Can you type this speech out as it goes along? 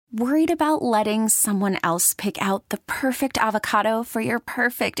Worried about letting someone else pick out the perfect avocado for your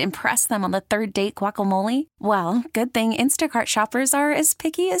perfect impress them on the third date guacamole? Well, good thing Instacart shoppers are as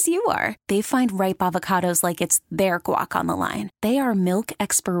picky as you are. They find ripe avocados like it's their guac on the line. They are milk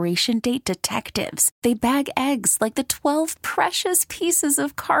expiration date detectives. They bag eggs like the 12 precious pieces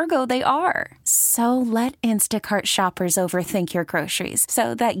of cargo they are. So let Instacart shoppers overthink your groceries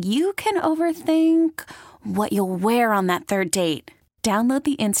so that you can overthink what you'll wear on that third date. Download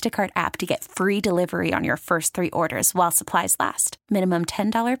the Instacart app to get free delivery on your first 3 orders while supplies last. Minimum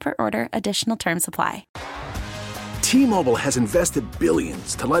 $10 per order. Additional terms apply. T-Mobile has invested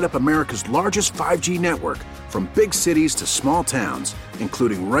billions to light up America's largest 5G network, from big cities to small towns,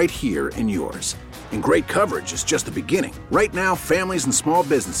 including right here in yours. And great coverage is just the beginning. Right now, families and small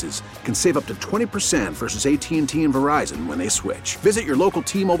businesses can save up to 20% versus AT&T and Verizon when they switch. Visit your local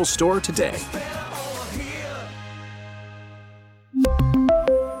T-Mobile store today.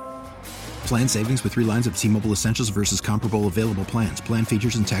 Plan savings with 3 lines of T-Mobile Essentials versus comparable available plans. Plan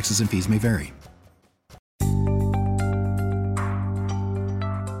features and taxes and fees may vary.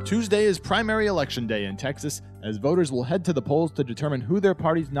 Tuesday is primary election day in Texas, as voters will head to the polls to determine who their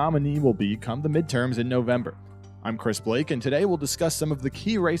party's nominee will be come the midterms in November. I'm Chris Blake, and today we'll discuss some of the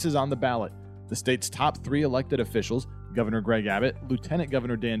key races on the ballot. The state's top 3 elected officials, Governor Greg Abbott, Lieutenant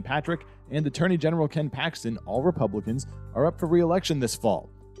Governor Dan Patrick, and Attorney General Ken Paxton, all Republicans, are up for re-election this fall.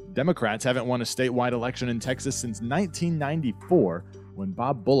 Democrats haven't won a statewide election in Texas since 1994, when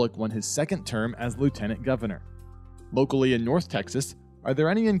Bob Bullock won his second term as lieutenant governor. Locally in North Texas, are there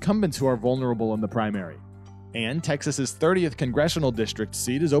any incumbents who are vulnerable in the primary? And Texas's 30th congressional district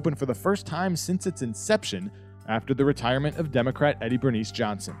seat is open for the first time since its inception after the retirement of Democrat Eddie Bernice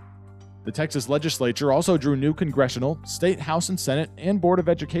Johnson. The Texas legislature also drew new congressional, state, House, and Senate, and Board of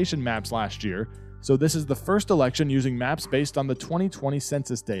Education maps last year, so this is the first election using maps based on the 2020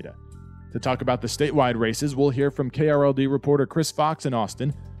 census data. To talk about the statewide races, we'll hear from KRLD reporter Chris Fox in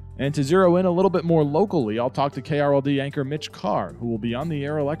Austin. And to zero in a little bit more locally, I'll talk to KRLD anchor Mitch Carr, who will be on the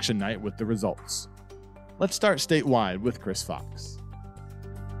air election night with the results. Let's start statewide with Chris Fox.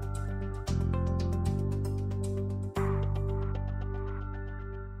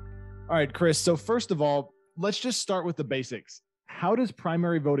 All right, Chris. So first of all, let's just start with the basics. How does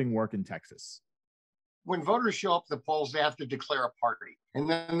primary voting work in Texas? When voters show up at the polls, they have to declare a party, and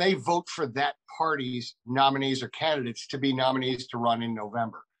then they vote for that party's nominees or candidates to be nominees to run in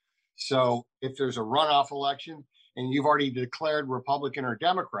November. So if there's a runoff election and you've already declared Republican or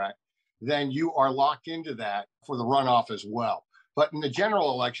Democrat, then you are locked into that for the runoff as well. But in the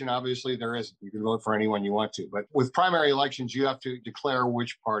general election, obviously there isn't. You can vote for anyone you want to. But with primary elections, you have to declare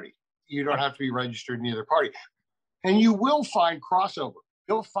which party. You don't have to be registered in either party. And you will find crossover.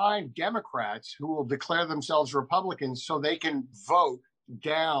 You'll find Democrats who will declare themselves Republicans so they can vote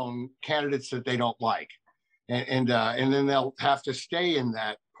down candidates that they don't like. And then they'll have to stay in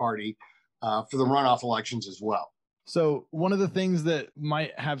that party for the runoff elections as well. So one of the things that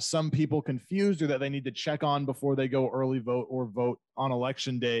might have some people confused or that they need to check on before they go early vote or vote on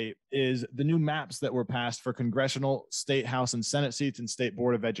election day is the new maps that were passed for congressional, state, House, and Senate seats and State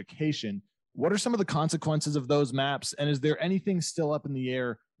Board of Education. What are some of the consequences of those maps? And is there anything still up in the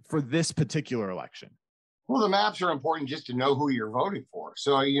air for this particular election? Well, the maps are important just to know who you're voting for.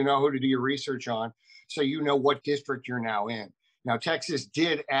 So you know who to do your research on. So you know what district you're now in. Now, Texas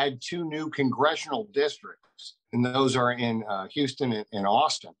did add 2 new congressional districts, and those are in Houston and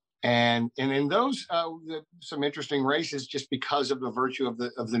Austin. And in those, some interesting races just because of the virtue of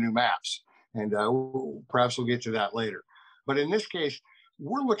the new maps. And perhaps we'll get to that later. But in this case,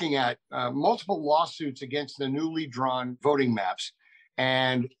 we're looking at multiple lawsuits against the newly drawn voting maps.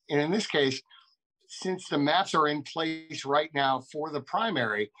 And in this case, since the maps are in place right now for the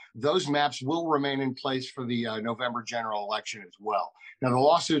primary, those maps will remain in place for the November general election as well. Now, the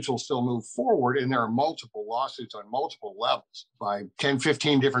lawsuits will still move forward, and there are multiple lawsuits on multiple levels by 10,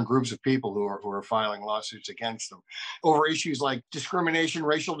 15 different groups of people who are filing lawsuits against them over issues like discrimination,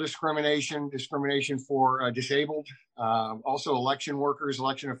 racial discrimination, discrimination for disabled. Also, election workers,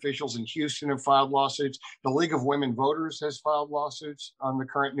 election officials in Houston have filed lawsuits. The League of Women Voters has filed lawsuits on the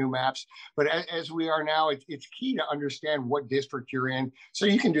current new maps. But as we are now, it's key to understand what district you're in so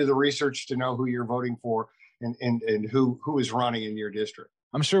you can do the research to know who you're voting for and who is running in your district.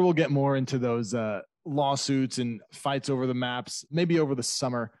 I'm sure we'll get more into those lawsuits and fights over the maps, maybe over the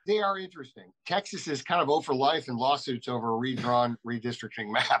summer. They are interesting. Texas is kind of 0 for life in lawsuits over redrawn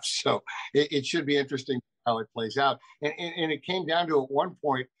redistricting maps. So it should be interesting how it plays out. And it came down to, at one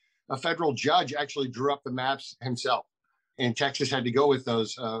point, a federal judge actually drew up the maps himself. And Texas had to go with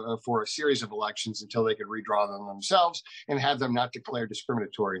those for a series of elections until they could redraw them themselves and have them not declared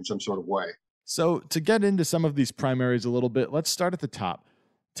discriminatory in some sort of way. So to get into some of these primaries a little bit, let's start at the top.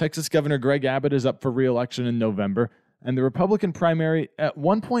 Texas Governor Greg Abbott is up for re-election in November, and the Republican primary at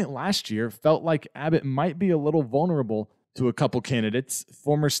one point last year felt like Abbott might be a little vulnerable to a couple candidates,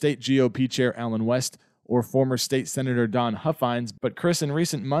 former state GOP chair Allen West or former state Senator Don Huffines. But Chris, in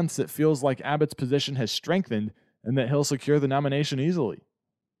recent months, it feels like Abbott's position has strengthened and that he'll secure the nomination easily.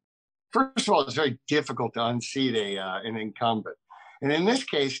 First of all, it's very difficult to unseat an incumbent. And in this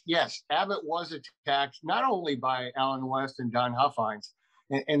case, yes, Abbott was attacked not only by Allen West and Don Huffines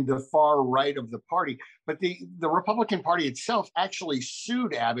and the far right of the party, but the Republican Party itself actually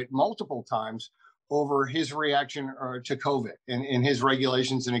sued Abbott multiple times over his reaction to COVID and his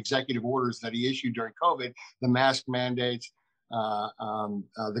regulations and executive orders that he issued during COVID, the mask mandates,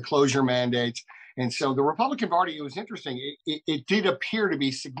 the closure mandates. And so the Republican Party, it was interesting, it did appear to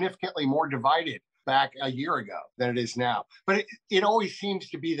be significantly more divided back a year ago than it is now. But it always seems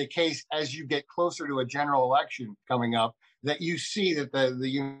to be the case as you get closer to a general election coming up that you see that the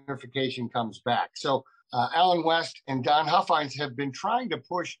unification comes back. So Allen West and Don Huffines have been trying to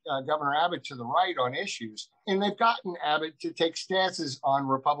push Governor Abbott to the right on issues, and they've gotten Abbott to take stances on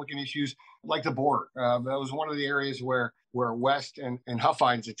Republican issues like the border. That was one of the areas where West and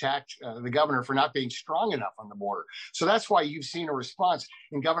Huffines attacked the governor for not being strong enough on the border. So that's why you've seen a response.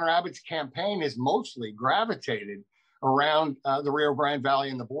 And Governor Abbott's campaign has mostly gravitated around the Rio Grande Valley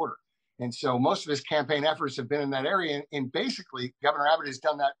and the border. And so most of his campaign efforts have been in that area. And basically, Governor Abbott has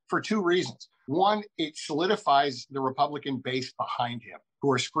done that for two reasons. One, it solidifies the Republican base behind him,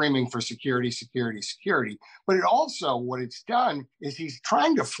 who are screaming for security, security, security. But it also, what it's done is he's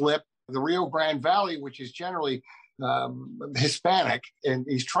trying to flip the Rio Grande Valley, which is generally Hispanic, and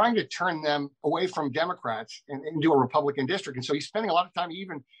he's trying to turn them away from Democrats and into a Republican district. And so he's spending a lot of time, he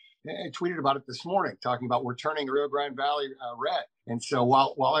even tweeted about it this morning, talking about we're turning Rio Grande Valley red. And so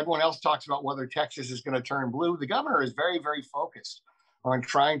while everyone else talks about whether Texas is going to turn blue, the governor is very, very focused on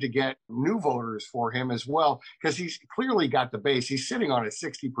trying to get new voters for him as well, because he's clearly got the base. He's sitting on a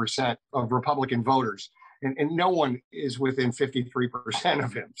 60% of Republican voters, and no one is within 53%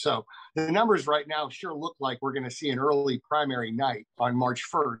 of him. So the numbers right now sure look like we're going to see an early primary night on March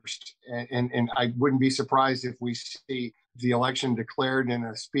 1st. And I wouldn't be surprised if we see the election declared in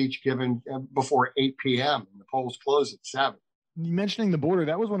a speech given before 8 p.m. and the polls close at 7. Mentioning the border,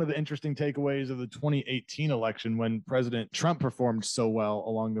 that was one of the interesting takeaways of the 2018 election when President Trump performed so well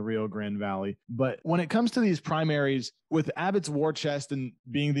along the Rio Grande Valley. But when it comes to these primaries, with Abbott's war chest and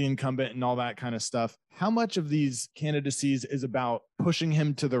being the incumbent and all that kind of stuff, how much of these candidacies is about pushing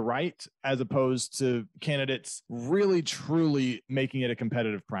him to the right as opposed to candidates really, truly making it a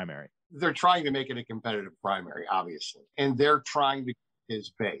competitive primary? They're trying to make it a competitive primary, obviously, and they're trying to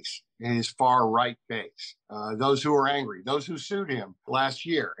his base, his far right base, those who are angry, those who sued him last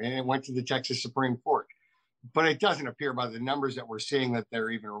year, and it went to the Texas Supreme Court. But it doesn't appear by the numbers that we're seeing that they're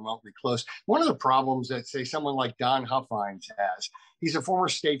even remotely close. One of the problems that, say, someone like Don Huffines has, he's a former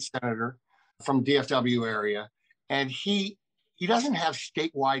state senator from DFW area, and he doesn't have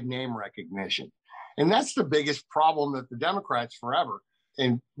statewide name recognition. And that's the biggest problem that the Democrats forever,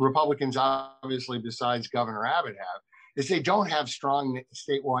 and Republicans obviously besides Governor Abbott have, is they don't have strong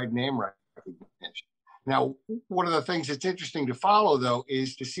statewide name recognition. Now, one of the things that's interesting to follow, though,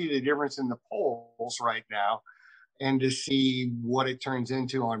 is to see the difference in the polls right now and to see what it turns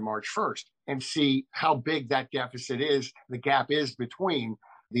into on March 1st and see how big that deficit is, the gap is between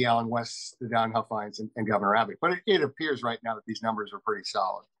the Allen West, the Don Huffines, and Governor Abbott. But it appears right now that these numbers are pretty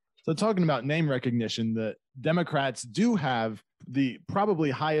solid. So talking about name recognition, the Democrats do have the probably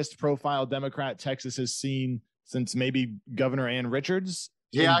highest profile Democrat Texas has seen since maybe Governor Ann Richards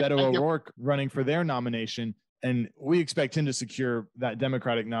and Beto O'Rourke running for their nomination. And we expect him to secure that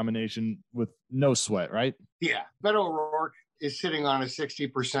Democratic nomination with no sweat, right? Yeah. Beto O'Rourke is sitting on a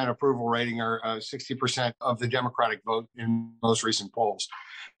 60% approval rating, or 60% of the Democratic vote in most recent polls.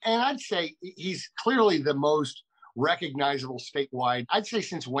 And I'd say he's clearly the most recognizable statewide, I'd say,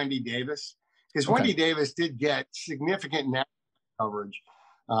 since Wendy Davis, because Wendy Davis did get significant national coverage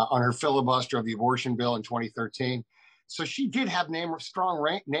on her filibuster of the abortion bill in 2013. So she did have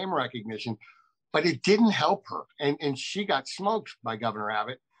strong name recognition, but it didn't help her. And she got smoked by Governor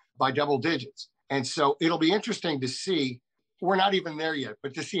Abbott by double digits. And so it'll be interesting to see, we're not even there yet,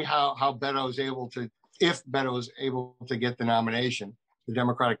 but to see how Beto is able to, if Beto is able to get the nomination, the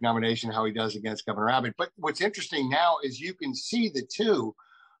Democratic nomination, how he does against Governor Abbott. But what's interesting now is you can see the two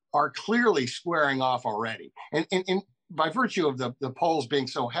are clearly squaring off already. And by virtue of the polls being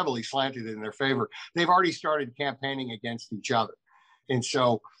so heavily slanted in their favor, they've already started campaigning against each other. And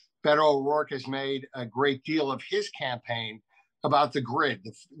so Beto O'Rourke has made a great deal of his campaign about the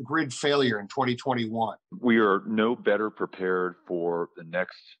grid failure in 2021. We are no better prepared for the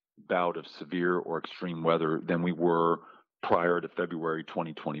next bout of severe or extreme weather than we were prior to February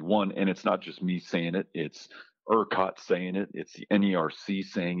 2021. And it's not just me saying it, it's ERCOT saying it, it's the NERC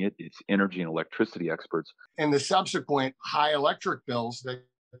saying it, it's energy and electricity experts. And the subsequent high electric bills that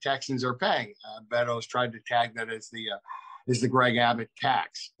the Texans are paying. Beto's tried to tag that as the Greg Abbott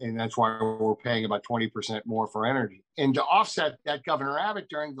tax. And that's why we're paying about 20% more for energy. And to offset that, Governor Abbott,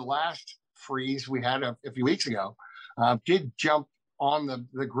 during the last freeze we had a few weeks ago, did jump on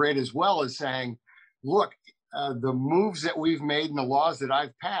the grid, as well as saying, look, the moves that we've made and the laws that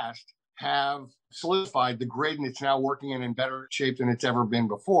I've passed have solidified the grid, and it's now working in better shape than it's ever been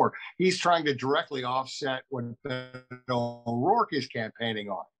before. He's trying to directly offset what Beto O'Rourke is campaigning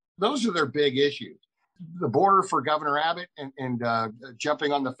on. Those are their big issues. The border for Governor Abbott and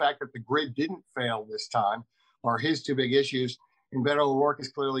jumping on the fact that the grid didn't fail this time are his two big issues. And Beto O'Rourke is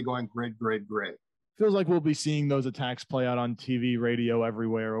clearly going grid. Feels like we'll be seeing those attacks play out on TV, radio,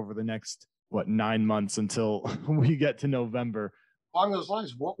 everywhere over the next, 9 months until we get to November. Along those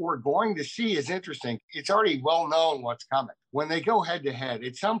lines, what we're going to see is interesting. It's already well known what's coming. When they go head to head,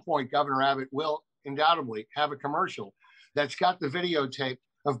 at some point, Governor Abbott will undoubtedly have a commercial that's got the videotape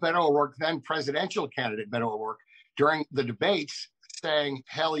of Beto O'Rourke, then presidential candidate Beto O'Rourke, during the debates saying,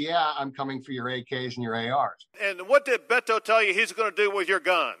 hell yeah, I'm coming for your AKs and your ARs. And what did Beto tell you he's going to do with your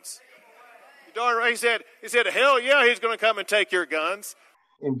guns? Darn right, he said, hell yeah, he's going to come and take your guns.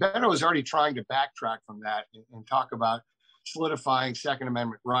 And Beto is already trying to backtrack from that and talk about solidifying Second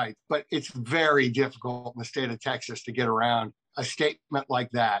Amendment rights. But it's very difficult in the state of Texas to get around a statement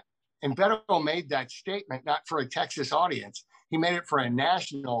like that. And Beto made that statement not for a Texas audience. He made it for a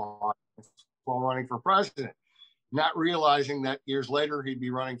national audience while running for president, not realizing that years later he'd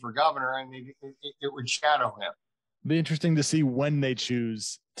be running for governor and it would shadow him. Be interesting to see when they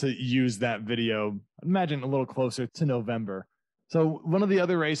choose to use that video. I'd imagine a little closer to November. So one of the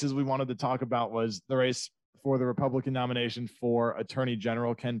other races we wanted to talk about was the race for the Republican nomination for Attorney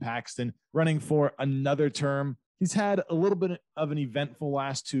General Ken Paxton, running for another term. He's had a little bit of an eventful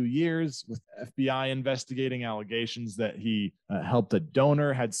last 2 years, with FBI investigating allegations that he helped a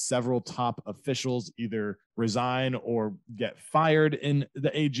donor, had several top officials either resign or get fired in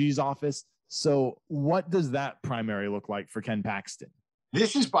the AG's office. So what does that primary look like for Ken Paxton?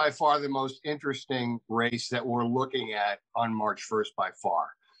 This is by far the most interesting race that we're looking at on March 1st by far.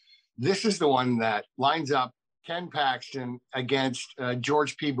 This is the one that lines up Ken Paxton against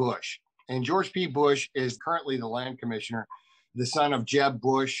George P. Bush. And George P. Bush is currently the land commissioner, the son of Jeb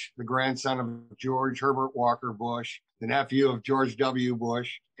Bush, the grandson of George Herbert Walker Bush, the nephew of George W.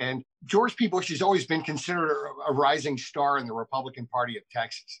 Bush. And George P. Bush has always been considered a rising star in the Republican Party of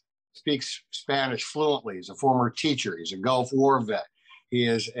Texas. Speaks Spanish fluently. He's a former teacher. He's a Gulf War vet. He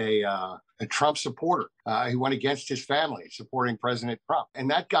is a Trump supporter. He went against his family supporting President Trump, and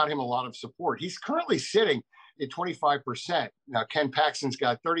that got him a lot of support. He's currently sitting at 25%. Now, Ken Paxton's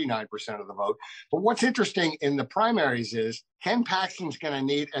got 39% of the vote. But what's interesting in the primaries is Ken Paxton's going to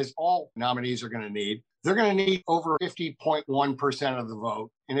need, as all nominees are going to need, they're going to need over 50.1% of the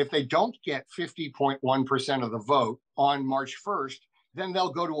vote. And if they don't get 50.1% of the vote on March 1st, then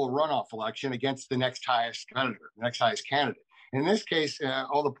they'll go to a runoff election against the next highest candidate. In this case,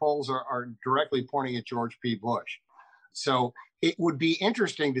 all the polls are directly pointing at George P. Bush. So it would be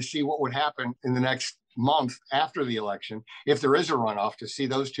interesting to see what would happen in the next month after the election, if there is a runoff, to see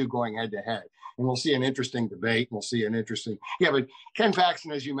those two going head to head. And we'll see an interesting debate. But Ken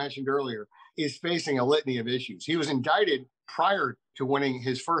Paxton, as you mentioned earlier, is facing a litany of issues. He was indicted prior to winning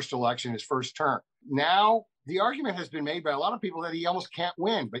his first election, his first term. Now, the argument has been made by a lot of people that he almost can't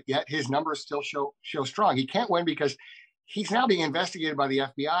win, but yet his numbers still show strong. He can't win because he's now being investigated by the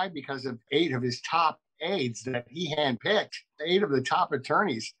FBI because of 8 of his top aides that he handpicked. 8 of the top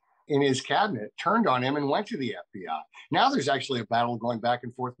attorneys in his cabinet turned on him and went to the FBI. Now there's actually a battle going back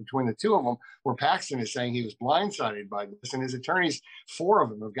and forth between the two of them, where Paxton is saying he was blindsided by this, and his attorneys, 4 of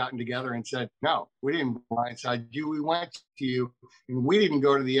them, have gotten together and said, no, we didn't blindside you. We went to you, and we didn't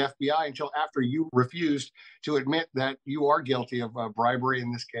go to the FBI until after you refused to admit that you are guilty of bribery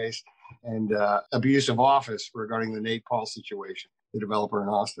in this case and abuse of office regarding the Nate Paul situation, the developer in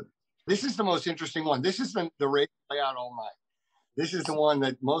Austin. This is the most interesting one. This is the race play out all night. This is the one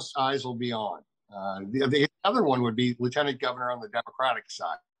that most eyes will be on. The other one would be lieutenant governor on the Democratic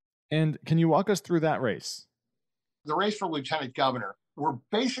side. And can you walk us through that race? The race for lieutenant governor, we're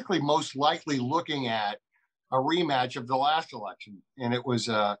basically most likely looking at a rematch of the last election. And it was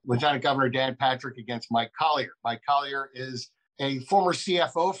Lieutenant Governor Dan Patrick against Mike Collier. Mike Collier is a former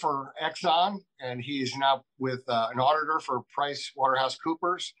CFO for Exxon, and he is now with an auditor for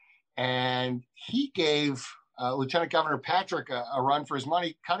PricewaterhouseCoopers. And he gave Lieutenant Governor Patrick a run for his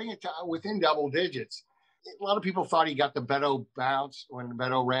money, cutting it to within double digits. A lot of people thought he got the Beto bounce when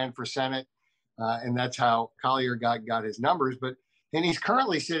Beto ran for Senate, and that's how Collier got his numbers. And he's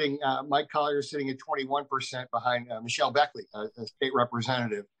currently sitting, Mike Collier is sitting at 21% behind Michelle Beckley, a state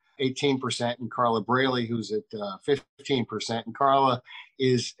representative, 18%, and Carla Braley, who's at 15%. And Carla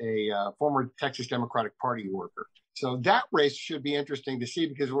is a former Texas Democratic Party worker. So that race should be interesting to see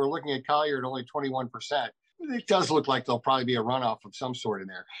because we're looking at Collier at only 21%. It does look like there'll probably be a runoff of some sort in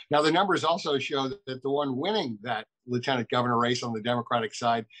there. Now, the numbers also show that the one winning that lieutenant governor race on the Democratic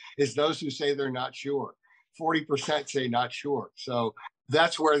side is those who say they're not sure. 40% say not sure. So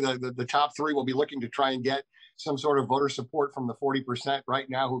that's where the top three will be looking to try and get some sort of voter support from the 40% right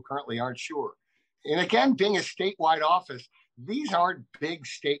now who currently aren't sure. And again, being a statewide office, these aren't big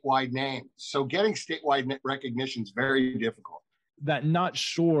statewide names. So getting statewide recognition is very difficult. That not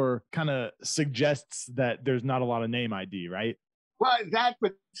sure kind of suggests that there's not a lot of name ID, right? Well,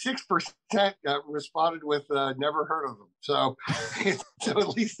 but 6% responded with never heard of them. So at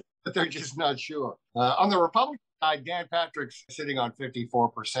least they're just not sure. On the Republican side, Dan Patrick's sitting on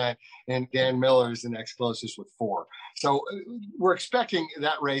 54%, and Dan Miller is the next closest with 4%. So we're expecting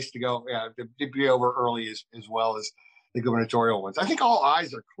that race to be over early as well as the gubernatorial ones. I think all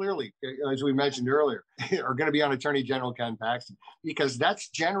eyes are clearly, as we mentioned earlier, are going to be on Attorney General Ken Paxton, because that's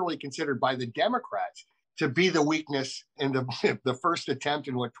generally considered by the Democrats to be the weakness in the first attempt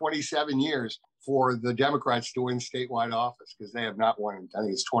in 27 years for the Democrats to win statewide office, because they have not won in, I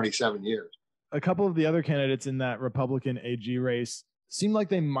think it's 27 years. A couple of the other candidates in that Republican AG race seem like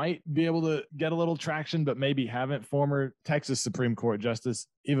they might be able to get a little traction, but maybe haven't. Former Texas Supreme Court Justice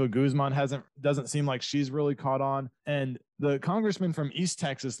Eva Guzman doesn't seem like she's really caught on. And the congressman from East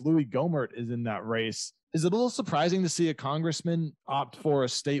Texas, Louis Gohmert, is in that race. Is it a little surprising to see a congressman opt for a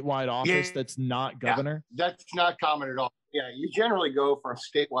statewide office that's not governor? Yeah, that's not common at all. Yeah, you generally go from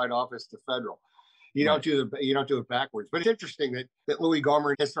statewide office to federal. You don't do it backwards. But it's interesting that Louis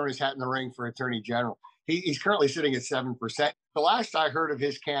Gohmert has thrown his hat in the ring for Attorney General. He's currently sitting at 7%. The last I heard of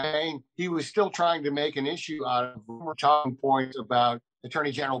his campaign, he was still trying to make an issue out of talking points about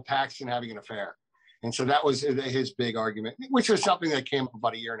Attorney General Paxton having an affair. And so that was his big argument, which was something that came up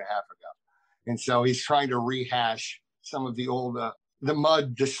about a year and a half ago. And so he's trying to rehash some of the old, the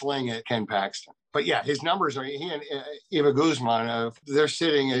mud to sling at Ken Paxton. But yeah, his numbers are, he and Eva Guzman,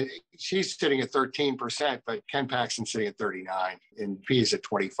 she's sitting at 13%, but Ken Paxton's sitting at 39 and P is at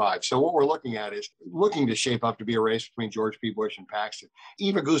 25. So what we're looking at is looking to shape up to be a race between George P. Bush and Paxton.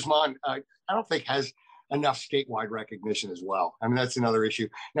 Eva Guzman, I don't think has enough statewide recognition as well. I mean, that's another issue.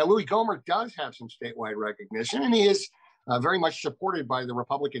 Now, Louis Gohmert does have some statewide recognition, and he is very much supported by the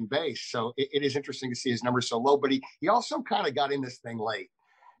Republican base. So it is interesting to see his numbers so low, but he also kind of got in this thing late.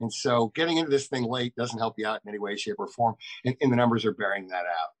 And so getting into this thing late doesn't help you out in any way, shape, or form. And the numbers are bearing that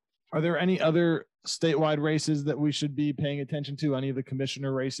out. Are there any other statewide races that we should be paying attention to? Any of the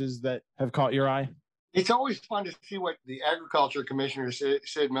commissioner races that have caught your eye? It's always fun to see what the agriculture commissioner,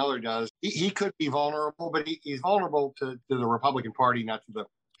 Sid Miller, does. He could be vulnerable, but he's vulnerable to the Republican Party, not to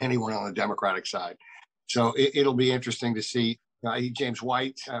anyone on the Democratic side. So it'll be interesting to see. James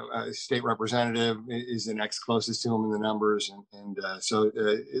White, state representative, is the next closest to him in the numbers. So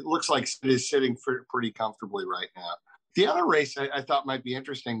it looks like it is sitting pretty comfortably right now. The other race I thought might be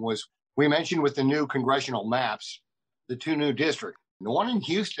interesting was, we mentioned with the new congressional maps, the 2 new districts. The one in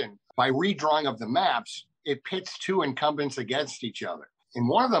Houston, by redrawing of the maps, it pits 2 incumbents against each other. And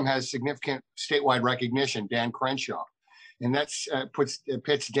one of them has significant statewide recognition, Dan Crenshaw. And that's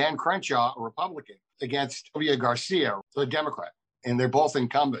pits Dan Crenshaw, a Republican, against Sylvia Garcia, the Democrat, and they're both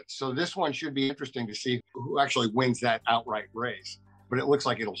incumbents. So this one should be interesting to see who actually wins that outright race. But it looks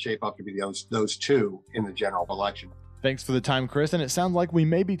like it'll shape up to be those 2 in the general election. Thanks for the time, Chris. And it sounds like we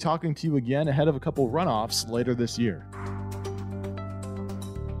may be talking to you again ahead of a couple runoffs later this year.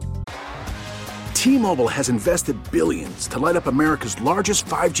 T-Mobile has invested billions to light up America's largest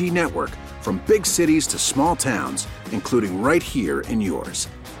 5G network, from big cities to small towns, including right here in yours.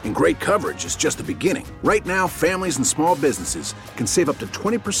 And great coverage is just the beginning. Right now, families and small businesses can save up to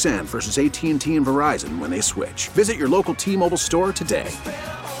 20% versus AT&T and Verizon when they switch. Visit your local T-Mobile store today.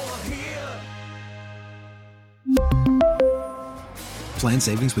 Plan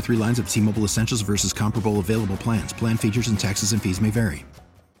savings with 3 lines of T-Mobile Essentials versus comparable available plans. Plan features and taxes and fees may vary.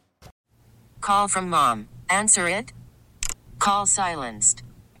 Call from mom. Answer it. Call silenced.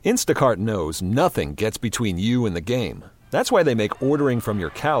 Instacart knows nothing gets between you and the game. That's why they make ordering from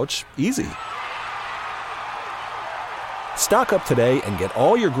your couch easy. Stock up today and get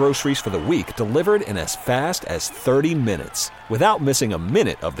all your groceries for the week delivered in as fast as 30 minutes without missing a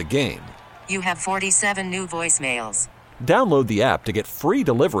minute of the game. You have 47 new voicemails. Download the app to get free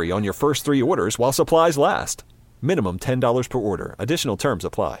delivery on your first 3 orders while supplies last. Minimum $10 per order. Additional terms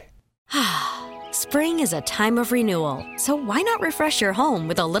apply. Spring is a time of renewal, so why not refresh your home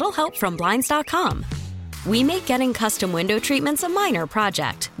with a little help from Blinds.com? We make getting custom window treatments a minor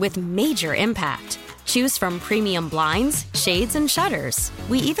project with major impact. Choose from premium blinds, shades, and shutters.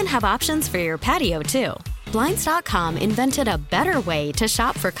 We even have options for your patio, too. Blinds.com invented a better way to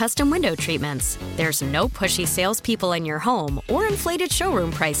shop for custom window treatments. There's no pushy salespeople in your home or inflated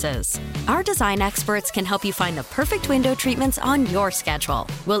showroom prices. Our design experts can help you find the perfect window treatments on your schedule.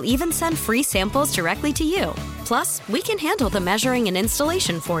 We'll even send free samples directly to you. Plus, we can handle the measuring and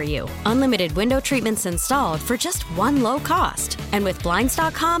installation for you. Unlimited window treatments installed for just one low cost. And with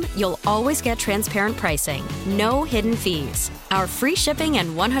Blinds.com, you'll always get transparent pricing. No hidden fees. Our free shipping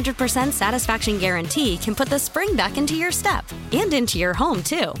and 100% satisfaction guarantee can put the spring back into your step and into your home,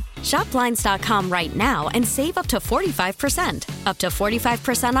 too. Shop Blinds.com right now and save up to 45%. Up to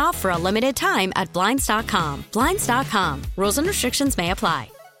 45% off for a limited time at Blinds.com. Blinds.com. Rules and restrictions may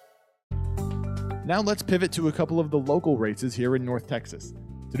apply. Now let's pivot to a couple of the local races here in North Texas.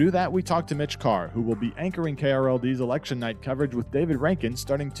 To do that, we talked to Mitch Carr, who will be anchoring KRLD's election night coverage with David Rankin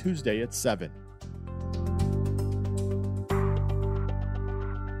starting Tuesday at 7.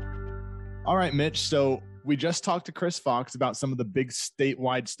 All right, Mitch. So we just talked to Chris Fox about some of the big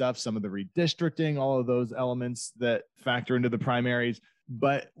statewide stuff, some of the redistricting, all of those elements that factor into the primaries.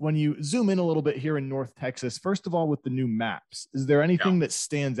 But when you zoom in a little bit here in North Texas, first of all, with the new maps, is there anything that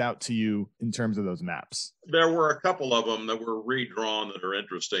stands out to you in terms of those maps? There were a couple of them that were redrawn that are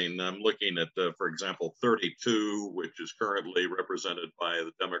interesting. I'm looking at, for example, 32, which is currently represented by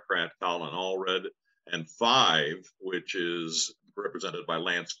the Democrat Colin Allred, and 5, which is represented by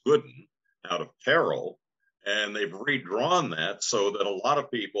Lance Gooden out of Carroll. And they've redrawn that so that a lot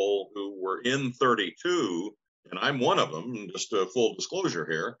of people who were in 32, and I'm one of them, just a full disclosure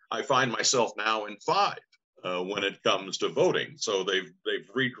here, I find myself now in 5 when it comes to voting. So they've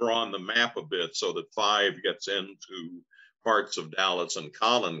redrawn the map a bit so that 5 gets into parts of Dallas and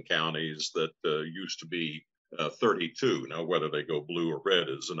Collin counties that used to be 32. Now, whether they go blue or red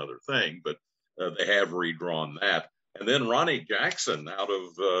is another thing, but they have redrawn that. And then Ronnie Jackson out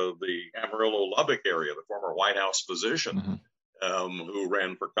of the Amarillo-Lubbock area, the former White House physician, who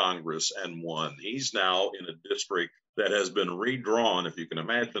ran for Congress and won. He's now in a district that has been redrawn, if you can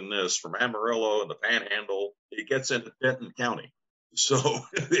imagine this, from Amarillo and the Panhandle, it gets into Denton County. So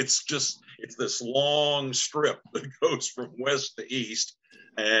it's this long strip that goes from west to east.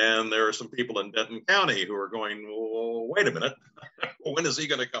 And there are some people in Denton County who are going, well, wait a minute, when is he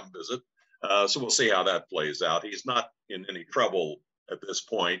going to come visit? So we'll see how that plays out. He's not in any trouble at this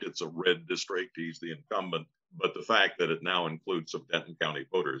point. It's a red district. He's the incumbent. But the fact that it now includes some Denton County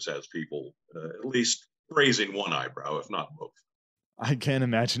voters has people at least raising one eyebrow, if not both. I can't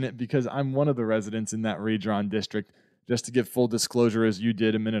imagine it because I'm one of the residents in that redrawn district, just to give full disclosure as you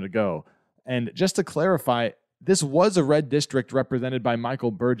did a minute ago. And just to clarify, this was a red district represented by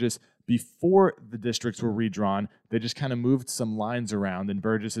Michael Burgess before the districts were redrawn. They just kind of moved some lines around, and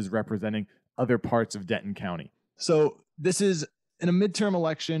Burgess is representing other parts of Denton County. So this is, in a midterm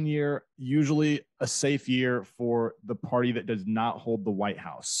election year, usually a safe year for the party that does not hold the White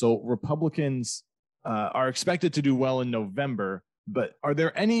House. So Republicans are expected to do well in November, but are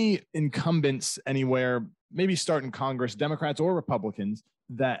there any incumbents anywhere, maybe start in Congress, Democrats or Republicans,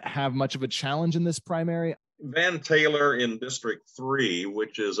 that have much of a challenge in this primary? Van Taylor in District 3,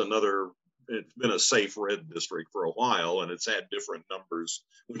 which is it's been a safe red district for a while, and it's had different numbers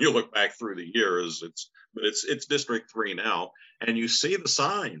when you look back through the years. But it's District 3 now, and you see the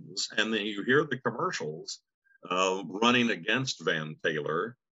signs, and then you hear the commercials running against Van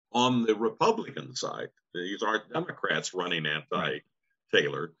Taylor on the Republican side. These aren't Democrats running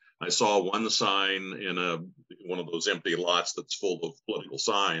anti-Taylor. I saw one sign in one of those empty lots that's full of political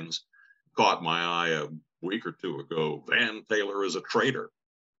signs, caught my eye a week or two ago. Van Taylor is a traitor.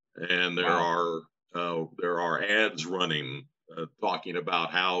 And there are ads running talking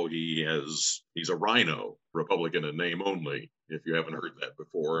about how he's a rhino, Republican in name only, if you haven't heard that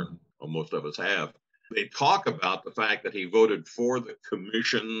before, and most of us have. They talk about the fact that he voted for the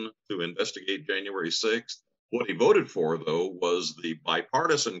commission to investigate January 6th. What he voted for, though, was the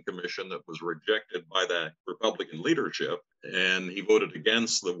bipartisan commission that was rejected by the Republican leadership, and he voted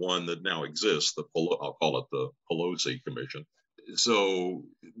against the one that now exists, I'll call it the Pelosi Commission. So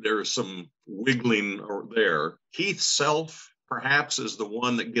there's some wiggling there. Keith Self, perhaps, is the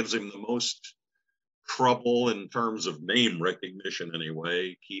one that gives him the most trouble in terms of name recognition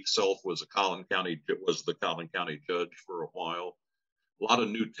anyway. Keith Self was the Collin County judge for a while. A lot of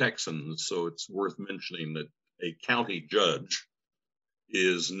new Texans, so it's worth mentioning that a county judge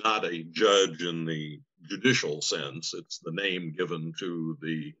is not a judge in the judicial sense. It's the name given to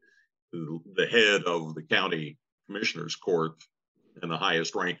the head of the county commissioner's court and the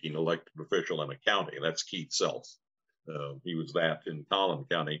highest ranking elected official in a county. That's Keith Self. He was that in Collin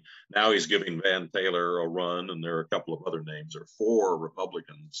County. Now he's giving Van Taylor a run, and there are a couple of other names. There are 4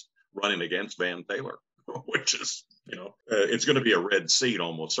 Republicans running against Van Taylor, which is, it's going to be a red seat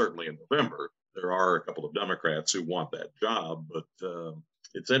almost certainly in November. There are a couple of Democrats who want that job, but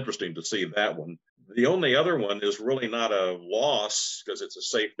it's interesting to see that one. The only other one is really not a loss because it's a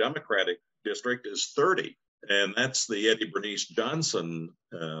safe Democratic district, is 30. And that's the Eddie Bernice Johnson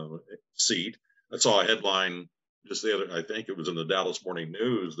seat. I saw a headline just I think it was in the Dallas Morning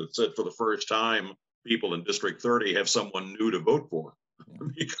News, that said for the first time, people in District 30 have someone new to vote for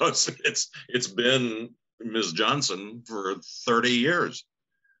because it's been Ms. Johnson for 30 years.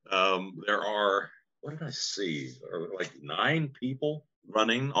 There are, what did I see? There are like 9 people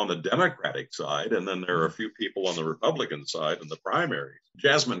running on the Democratic side, and then there are a few people on the Republican side in the primaries.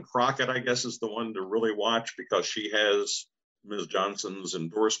 Jasmine Crockett, I guess, is the one to really watch because she has Ms. Johnson's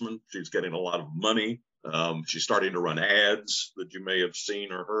endorsement. She's getting a lot of money. She's starting to run ads that you may have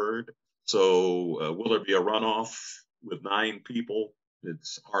seen or heard. So will there be a runoff with 9 people?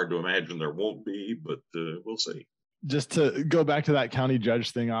 It's hard to imagine there won't be, but we'll see. Just to go back to that county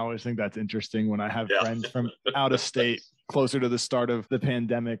judge thing, I always think that's interesting when I have friends from out of state closer to the start of the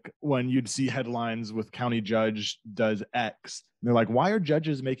pandemic, when you'd see headlines with county judge does X. And they're like, why are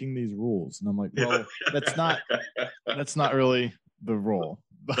judges making these rules? And I'm like, well, that's not really the rule.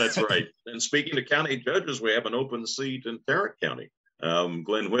 That's right. And speaking of county judges, we have an open seat in Tarrant County.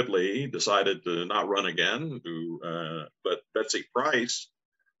 Glenn Whitley decided to not run again, but Betsy Price,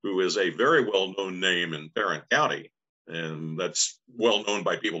 who is a very well-known name in Tarrant County, and that's well-known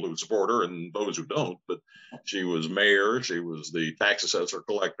by people who support her and those who don't, but she was mayor, she was the tax assessor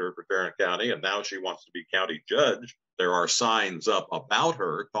collector for Tarrant County, and now she wants to be county judge. There are signs up about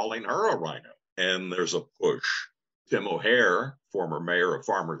her calling her a rhino, and there's a push. Tim O'Hare, former mayor of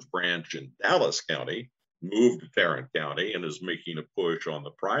Farmers Branch in Dallas County, moved to Tarrant County and is making a push on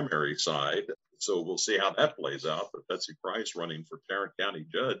the primary side. So we'll see how that plays out. But Betsy Price running for Tarrant County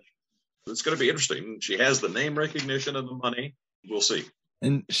judge. It's going to be interesting. She has the name recognition and the money. We'll see.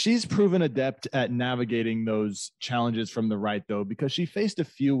 And she's proven adept at navigating those challenges from the right, though, because she faced a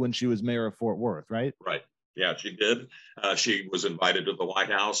few when she was mayor of Fort Worth, right? Right. Yeah, she did. She was invited to the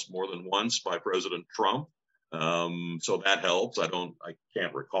White House more than once by President Trump. So that helps. I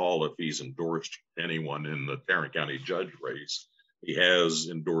can't recall if he's endorsed anyone in the Tarrant County judge race. He has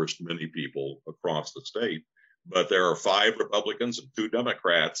endorsed many people across the state, but there are 5 Republicans and 2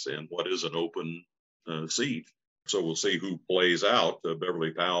 Democrats in what is an open seat. So we'll see who plays out.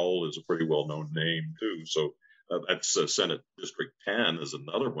 Beverly Powell is a pretty well-known name too. So that's Senate District 10 is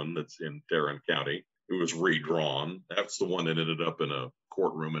another one that's in Tarrant County. It was redrawn. That's the one that ended up in a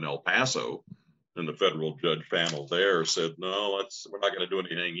courtroom in El Paso. And the federal judge panel there said, no, we're not going to do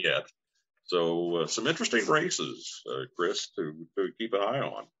anything yet. So some interesting races, Chris, to keep an eye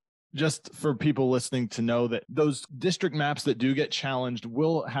on. Just for people listening to know that those district maps that do get challenged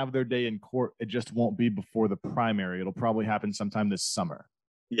will have their day in court. It just won't be before the primary. It'll probably happen sometime this summer.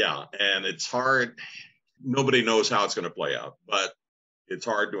 Yeah, and it's hard. Nobody knows how it's going to play out, but it's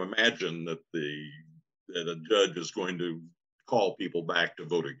hard to imagine that a judge is going to call people back to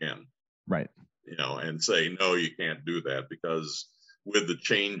vote again. Right. And say, no, you can't do that, because with the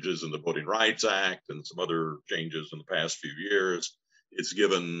changes in the Voting Rights Act and some other changes in the past few years, it's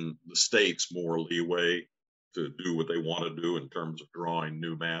given the states more leeway to do what they want to do in terms of drawing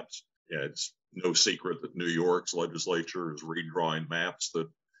new maps. Yeah, it's no secret that New York's legislature is redrawing maps that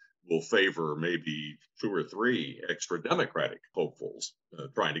will favor maybe 2 or 3 extra Democratic hopefuls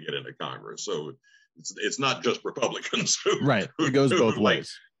trying to get into Congress. So it's not just Republicans. Right. It goes both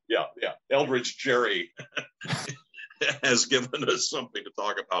ways. Yeah. Eldridge Cherry has given us something to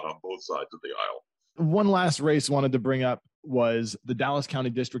talk about on both sides of the aisle. One last race wanted to bring up was the Dallas County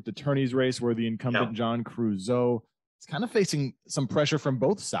District Attorney's race, where the incumbent John Creuzot is kind of facing some pressure from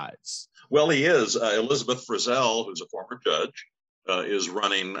both sides. Well, he is. Elizabeth Frizzell, who's a former judge, is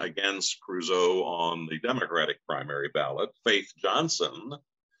running against Creuzot on the Democratic primary ballot. Faith Johnson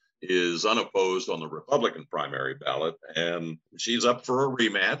is unopposed on the Republican primary ballot, and she's up for a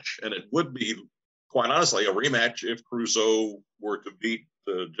rematch. And it would be, quite honestly, a rematch if Creuzot were to beat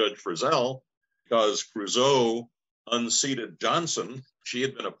Judge Frizzell, because Creuzot unseated Johnson. She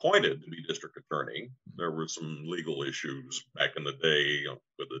had been appointed to be district attorney. There were some legal issues back in the day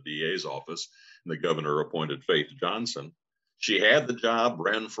with the DA's office, and the governor appointed Faith Johnson. She had the job,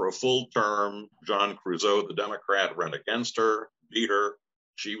 ran for a full term. John Creuzot, the Democrat, ran against her, beat her.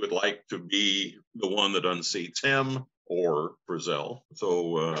 She would like to be the one that unseats him or Frizzell.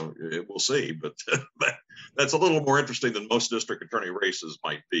 So we'll see. But that's a little more interesting than most district attorney races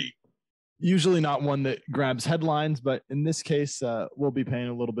might be. Usually not one that grabs headlines, but in this case, we'll be paying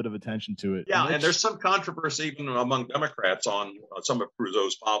a little bit of attention to it. Yeah, and there's some controversy even among Democrats on some of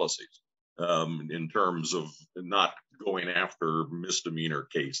Creuzot's policies in terms of not going after misdemeanor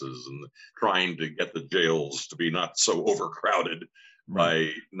cases and trying to get the jails to be not so overcrowded by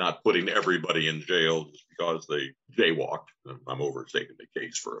not putting everybody in jail just because they jaywalked. I'm overstating the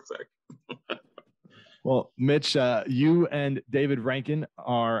case for effect. Well, Mitch, you and David Rankin,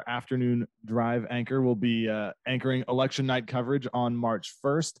 our afternoon drive anchor, will be anchoring election night coverage on March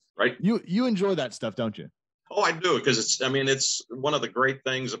 1st. Right. You enjoy that stuff, don't you? Oh, I do, because it's one of the great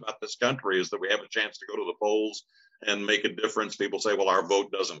things about this country is that we have a chance to go to the polls and make a difference. People say, well, our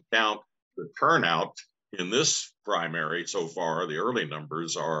vote doesn't count. The turnout in this primary so far, the early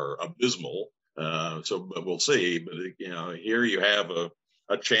numbers are abysmal. But we'll see. But here you have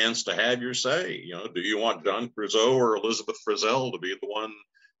a chance to have your say. Do you want John Creuzot or Elizabeth Frizzell to be the one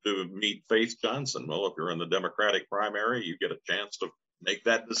to meet Faith Johnson? Well, if you're in the Democratic primary, you get a chance to make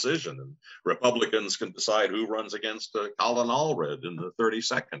that decision. And Republicans can decide who runs against Colin Allred in the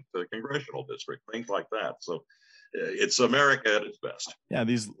 32nd congressional district, things like that. So it's America at its best. Yeah,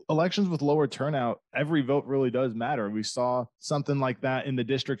 these elections with lower turnout, every vote really does matter. We saw something like that in the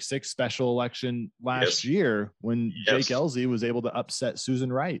District 6 special election last year when Jake Ellzey was able to upset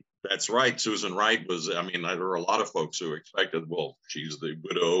Susan Wright. That's right. Susan Wright was, there were a lot of folks who expected, well, she's the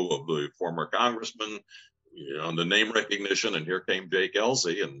widow of the former congressman, the name recognition, and here came Jake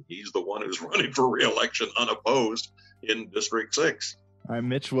Ellzey, and he's the one who's running for re-election unopposed in District 6. All right,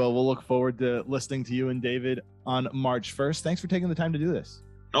 Mitch, well, we'll look forward to listening to you and David on March 1st. Thanks for taking the time to do this.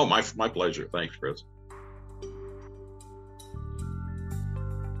 Oh, my pleasure. Thanks, Chris.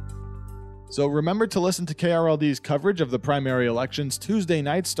 So remember to listen to KRLD's coverage of the primary elections Tuesday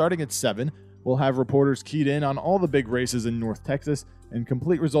night starting at 7. We'll have reporters keyed in on all the big races in North Texas and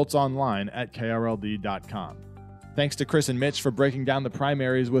complete results online at krld.com. Thanks to Chris and Mitch for breaking down the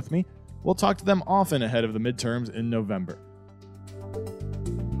primaries with me. We'll talk to them often ahead of the midterms in November.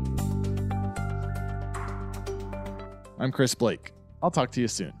 I'm Chris Blake. I'll talk to you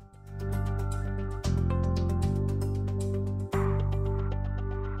soon.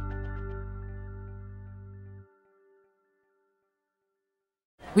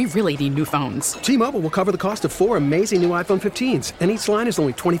 We really need new phones. T-Mobile will cover the cost of 4 amazing new iPhone 15s, and each line is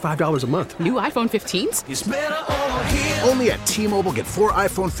only $25 a month. New iPhone 15s? It's better over here. Only at T-Mobile, get 4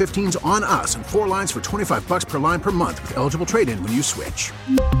 iPhone 15s on us and 4 lines for $25 per line per month with eligible trade-in when you switch.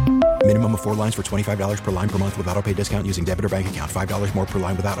 Minimum of 4 lines for $25 per line per month with autopay discount using debit or bank account. $5 more per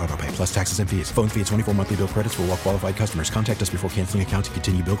line without autopay, plus taxes and fees. Phone fee at 24 monthly bill credits for well-qualified customers. Contact us before canceling account to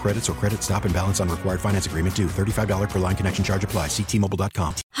continue bill credits or credit stop and balance on required finance agreement due. $35 per line connection charge applies. See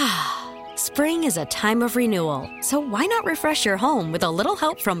T-Mobile.com. Spring is a time of renewal, so why not refresh your home with a little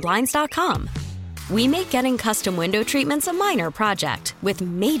help from Blinds.com? We make getting custom window treatments a minor project with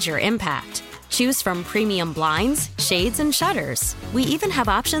major impact. Choose from premium blinds, shades, and shutters. We even have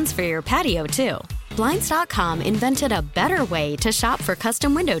options for your patio, too. Blinds.com invented a better way to shop for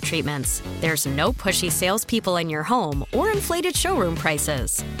custom window treatments. There's no pushy salespeople in your home or inflated showroom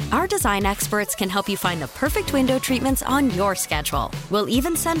prices. Our design experts can help you find the perfect window treatments on your schedule. We'll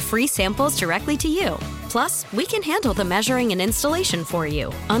even send free samples directly to you. Plus, we can handle the measuring and installation for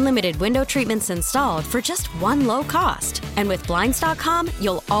you. Unlimited window treatments installed for just one low cost. And with Blinds.com,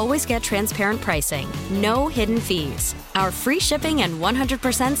 you'll always get transparent pricing. No hidden fees. Our free shipping and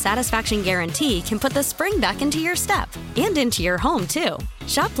 100% satisfaction guarantee can put the spring back into your step and into your home, too.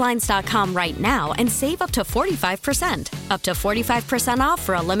 Shop Blinds.com right now and save up to 45%. Up to 45% off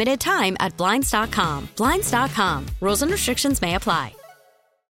for a limited time at Blinds.com. Blinds.com. Rules and restrictions may apply.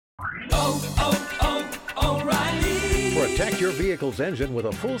 O'Reilly. Protect your vehicle's engine with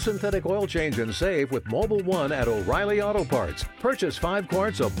a full synthetic oil change and save with Mobil 1 at O'Reilly Auto Parts. Purchase 5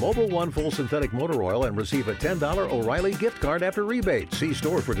 quarts of Mobil 1 full synthetic motor oil and receive a $10 O'Reilly gift card after rebate. See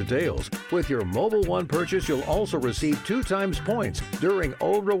store for details. With your Mobil 1 purchase, you'll also receive 2 times points during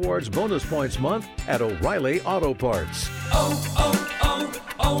O Rewards Bonus Points Month at O'Reilly Auto Parts.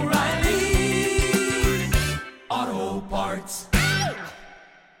 O'Reilly Auto Parts.